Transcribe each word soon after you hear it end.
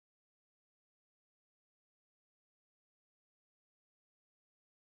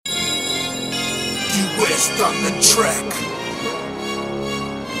West on the track.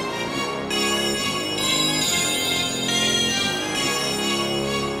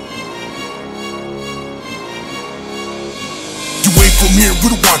 From here, we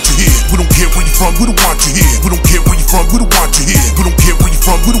don't want you here. We don't care where you from, we don't want you here. We don't care where you from, we don't want you here. We don't care where you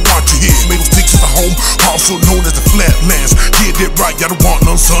from, we don't want you here. Made those sticks in the home, also known as the flatlands. Yeah, that right, y'all don't want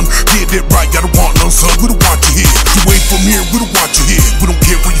none, son. Yeah, that right, y'all don't want none, son. We don't want you here. You ain't from here, we don't want you here. We don't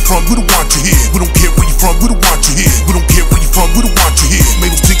care where you from, we don't want you here. We don't care where you from, we don't want you here. We don't care where you from, we don't want you here. Made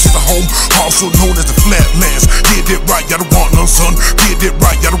those sticks in the home, also known as the flatlands. Yeah, that right, y'all don't want none, son. Yeah, that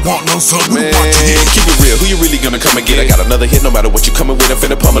right, y'all don't want none, son. We don't want you here. Keep it real, who you really gonna come and get? I got another hit, no matter what you coming with, I'm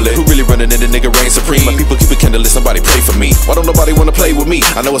finna pummel it. Who really running in the nigga reign supreme? My people keep it candlelit, somebody pray for me. Why don't nobody wanna play with me?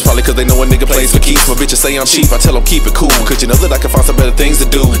 I know it's probably cause they know a nigga plays for keeps. My bitches say I'm cheap, I tell them keep it cool. Cause you know that I can find some better things to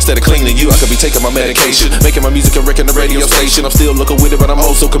do. Instead of cleaning you, I could be taking my medication, making my music and wrecking the radio station. I'm still looking with it, but I'm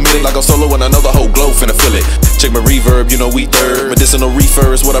oh so committed. Like I'm solo and I know the whole globe finna feel it. Check my reverb, you know we third. Medicinal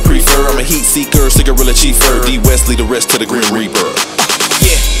reefer is what I prefer. I'm a heat seeker, cigarilla chiefer. D West lead the rest to the Grim Reaper.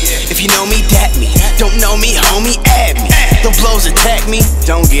 Yeah, if you know me, that me. Don't know me, homie, add me. The blows attack me,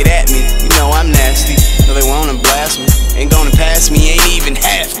 don't get at me. You know I'm nasty, know they wanna blast me. Ain't gonna pass me, ain't even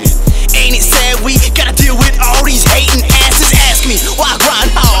half me. Ain't it sad we gotta deal with all these hating asses? Ask me why I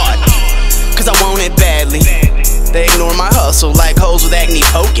grind hard, cause I want it badly. They ignore my hustle like hoes with acne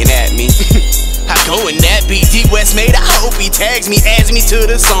poking at me. I go in that beat, D West made, I hope he tags me, adds me to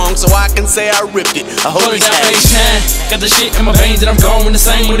the song so I can say I ripped it. I hope he's happy. Got the shit in my veins that I'm going the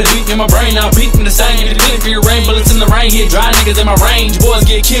same with the beat in my brain. I'll beat from the same. If you for your rain, bullets in the rain, hit dry niggas in my range. Boys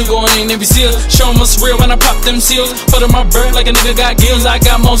get killed going in every seal. Show them what's real when I pop them seals. Put in my bird like a nigga got gills. I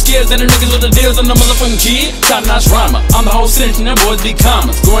got more skills than the niggas with the deals. I'm the motherfucking kid, top notch rhymer. I'm the whole sentence and them boys be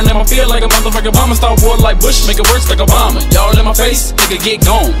commas. Going in my field like a motherfucking bomber. Start war like Bush, make it worse like Obama. Y'all in my face, nigga get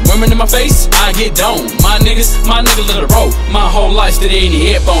gone. Women in my face, I get dome. My niggas let it roll. My whole life still ain't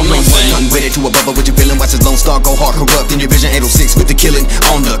any headphone, no saying. I'm with it to a bubble, what you feeling? Watch this Lone Star go hard, corrupt in your vision. 806 with the killing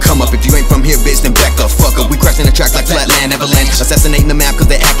on the come up. If you ain't from here, bitch, then back the fuck up. We crashing the track like Flatland Avalanche, assassinating the map cause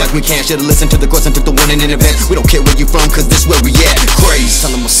they act like we can't. Should've listened to the course and took the warning in advance. We don't care where you from cause this where we at. Kraze, tell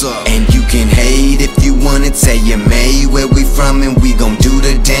them what's up. And you can hate if you want it, say you may. Where we from and we gon' do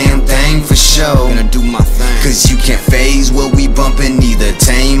the damn thing for sure. Gonna do my thing, cause you can't phase what we bumpin', either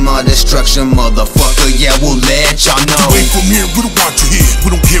tame or destruction, motherfucker. Yeah, we'll let y'all know. You ain't from here, we don't want you here. We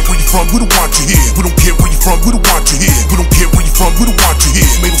don't care where you from, we don't want you here. We don't care where you from, we don't want you here. We don't care where you from, we don't want you here.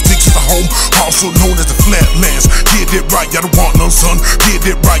 Made those sticks in the home, also known as the flatlands. Yeah, that right, y'all don't want none, son.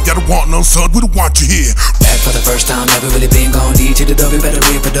 Yeah, that right, y'all don't want none, son. We don't want you here. Back for the first time, never really been gone. D to the W, better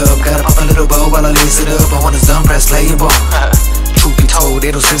rip it up. Gotta pop a little bow while I lace it up. I want his dumb press, lay your bone. Truth be told,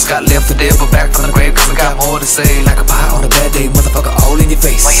 806 got left for dead, but back from the grave cause I got more to say. Like a pie on a bad day, motherfucker, all in your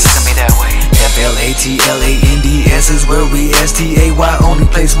face. Why you look at me that way? FLATLANDS is where we STAY, only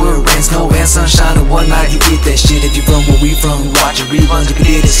place where it rains, snow and sunshine and whatnot. You get that shit if you from where we from. Watch your reruns if you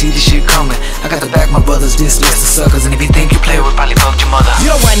did and see the shit coming. I got to back my brothers, this list of suckers, and if you think you play with, probably fucked your mother.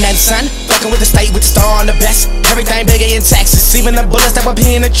 You don't run nothing, son. Fucking with the state, with the star on the best. Everything bigger in Texas. Even the bullets that will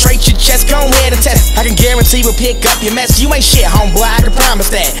penetrate your chest. Go ahead and test. I can guarantee we'll pick up your mess. You ain't shit, homeboy, I can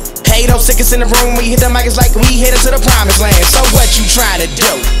promise that. Hey, those sickest in the room when you hit the mic, it's like we headed to the promised land. So what you trying to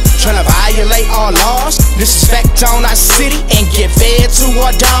do? Trying to violate our laws, disrespect on our city, and get fed to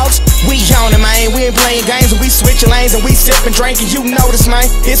our dogs? We on it, man. We ain't playing games, and we switching lanes, and we sipping, drinking. You know this, man.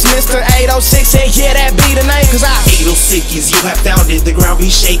 It's Mr. 806, and yeah, that be the name, cause I 806 is you have found it. The ground be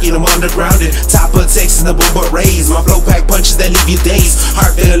shaking, I'm undergrounded. Top of Texas, the boom but raised. My flow pack punches that leave you dazed.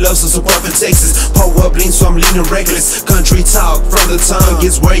 Heart full of love, so support for Texas. Pull up lean, so I'm leaning reckless. Country talk from the tongue,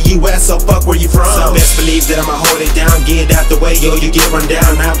 gets where you at, so fuck where you from. So best believe that I'ma hold it down. Get out the way, yo, you get run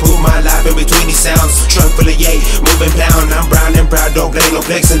down. I put my life in between these sounds. Trunk full of yay, moving pound. I'm brown and proud, don't play no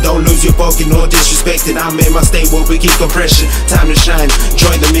flexing. Don't lose your focus, no disrespecting. I'm in my state where we keep compression. Time to shine,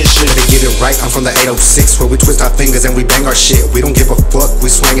 join the mission. To get it right, I'm from the 806, where we twist our fingers and we bang our shit. We don't give a fuck, we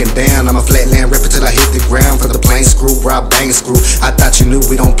swinging down. I'm a flatland rapper till I hit the ground. For the plain screw, where I bang screw. I thought you knew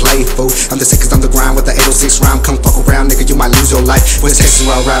we don't play, fool. I'm the sickest on the grind with the 806 rhyme. Come fuck around, nigga, you might lose your life. With Texas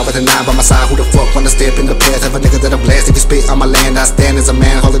where I ride with a 9 by my side. Who the fuck wanna step in the path of a nigga that I blast? If you spit on my land, I stand as a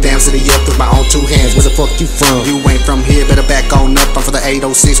man. Hold the damn city up with my own 2 hands. Where the fuck you from? You ain't from here, better back on up. I'm for the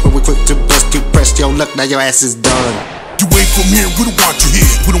 806, where we quick to bust you. Press your luck, now your ass is done. You ain't from here, we don't want you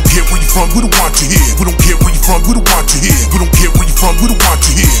here. We don't care where you from, we don't want you here. We don't care where you from, we don't want you here. We don't care where you from, we don't want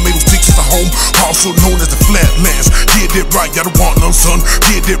you here. Made those sticks as a home, also known as the flatlands. Yeah, that right, y'all don't want none, son.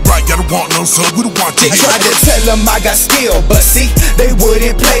 Yeah, that right, y'all don't want none, son. We don't want you They here. tried to tell them I got skill, but see, they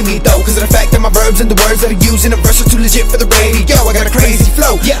wouldn't play me though, cause of the fact that my verbs and the words that I use in a verse are too legit for the radio. I got a crazy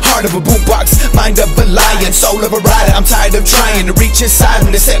flow, heart of a boombox, mind of a lion, soul of a rider. I'm tired of trying to reach inside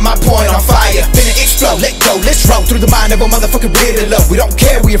when they set my point on fire. Finna explode, let go, let's roll through the mind of a motherfucking riddler. We don't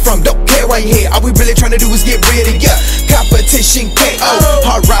care where you're from, don't care why you're here. All we really trying to do is get rid of ya. Competition KO,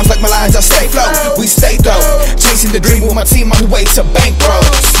 hard rhymes like my lines, I stay flow. We stay though, chasing the dream with my team on the way to bankroll.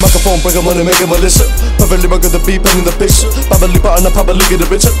 Microphone breaker, money making militia. Perfectly my good to be painting the picture. Probably part and I probably get the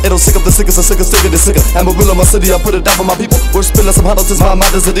richer. It'll sick up the sickest, the sickest, sicker, the sicker. Amarillo, my city, I put it down for my people. We're spilling some hot since my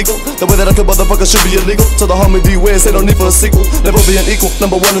mind is illegal. The way that I kill motherfuckers should be illegal. So the homie beware, say no need for a sequel. Never be an equal,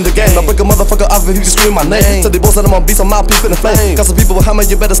 number one in the game. I break a motherfucker off if he just scream my name. So they both said I'm on beats, I'm out, peep in the flame. Got some people behind me,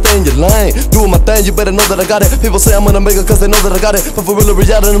 you better stay in your lane. Doing my thing, you better know that I got it. People say I'm gonna make it cause they know that I got it. But for real,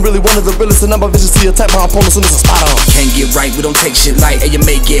 reality, I'm really one of the realest. And I'm a vision, see attack my opponents soon as I spot on. Can't get right, we don't take shit light. And you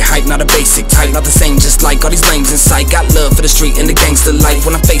may get hype, not a basic type. Not the same, just like all these lames in sight. Got love for the street and the gangster life.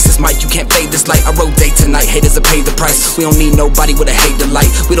 When I face this mic, you can't fade this light. I wrote day to night, haters have paid the price. We don't need nobody with a hate the light.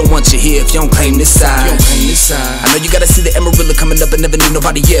 We don't want you here if you don't claim this side. I know you gotta see the Amarillo coming up and never need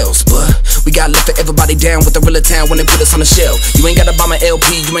nobody else, but we got left for everybody down with the real town when they put us on the shelf. You ain't gotta buy my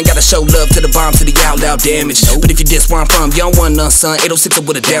LP, you ain't gotta show love to the bomb, to the out loud damage. But if you diss where I'm from, you don't want none, son. 806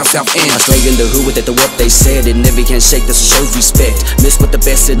 with a down south end. I slay in the hood with it, the what they said, and never can shake, this shows respect. Miss with the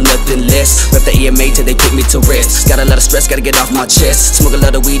best and nothing less. Rep the EMA till they put me to rest. Got a lot of stress, gotta get off my chest. Smoke a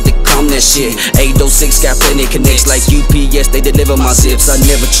lot of weed to calm that shit. 806 got plenty connects like UPS, they deliver my zips. I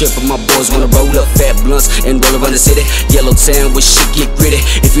never trip, but my boys wanna roll up fat blunts and roll around the city. Yellow town where shit get gritty.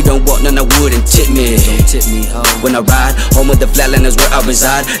 If you don't want none, I wouldn't tip me. Don't tip me, ho. When I ride, home of the flatlanders where I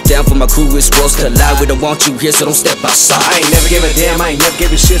reside. Down for my crew, it's worlds collide. We don't want you here, so don't step outside. I ain't never give a damn, I ain't never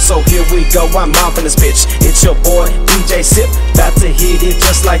give a shit, so here we go, I'm off in this bitch. It's your boy, DJ Sip, about to hit it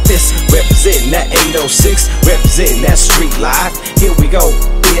just like this. Representing that 806, representing that street life. Here we go,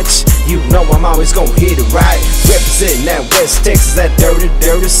 bitch, you know I'm always gonna hit it right. Representing that West Texas, that dirty,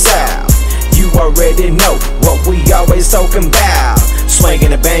 dirty South. You already know what we always talking about.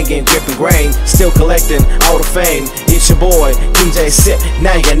 Swinging and banging, gripping grain, still collecting all the fame. It's your boy, DJ Sip,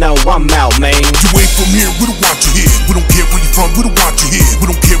 now you know I'm out, man. You ain't from here, we don't want you here. We don't care where you from, we don't want you here. We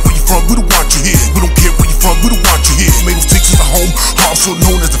don't care where you from, we don't want you here. We don't care where you from, we don't want you here. Made those sticks as a home, also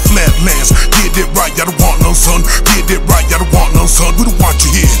known as the flatlands. Yeah, that right, y'all don't want none, son. Yeah, that right, y'all don't want none, son. We don't want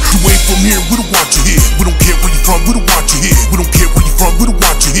you here. You ain't from here, we don't want you here. We don't care where you from, we don't want you here. We don't care where you from, we don't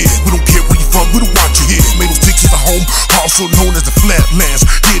want you here. We don't care where you from, we don't want you here. Made those sticks as a home, also known as the flatlands.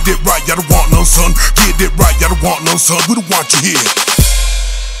 Yeah, that right, y'all don't want none, son. Yeah, that right, y'all don't want none, son. We don't want you here.